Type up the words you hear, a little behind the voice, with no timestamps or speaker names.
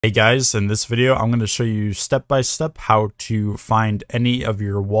Hey guys, in this video I'm going to show you step by step how to find any of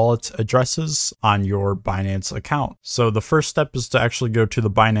your wallet addresses on your Binance account. So the first step is to actually go to the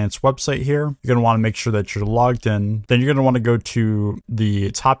Binance website here. You're going to want to make sure that you're logged in. Then you're going to want to go to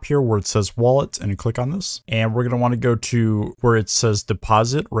the top here where it says wallet and click on this. And we're going to want to go to where it says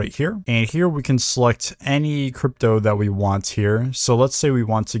deposit right here. And here we can select any crypto that we want here. So let's say we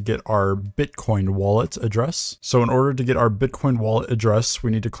want to get our Bitcoin wallet address. So in order to get our Bitcoin wallet address, we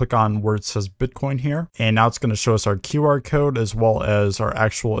need to click on where it says Bitcoin here, and now it's going to show us our QR code as well as our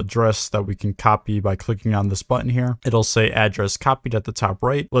actual address that we can copy by clicking on this button here. It'll say address copied at the top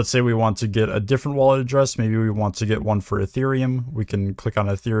right. Let's say we want to get a different wallet address. Maybe we want to get one for Ethereum. We can click on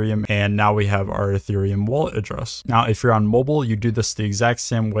Ethereum, and now we have our Ethereum wallet address. Now if you're on mobile, you do this the exact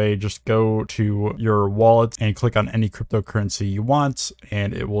same way. Just go to your wallet and click on any cryptocurrency you want,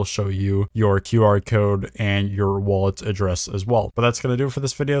 and it will show you your QR code and your wallet address as well. But that's going to do it for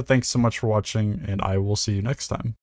this video. Thanks so much for watching, and I will see you next time.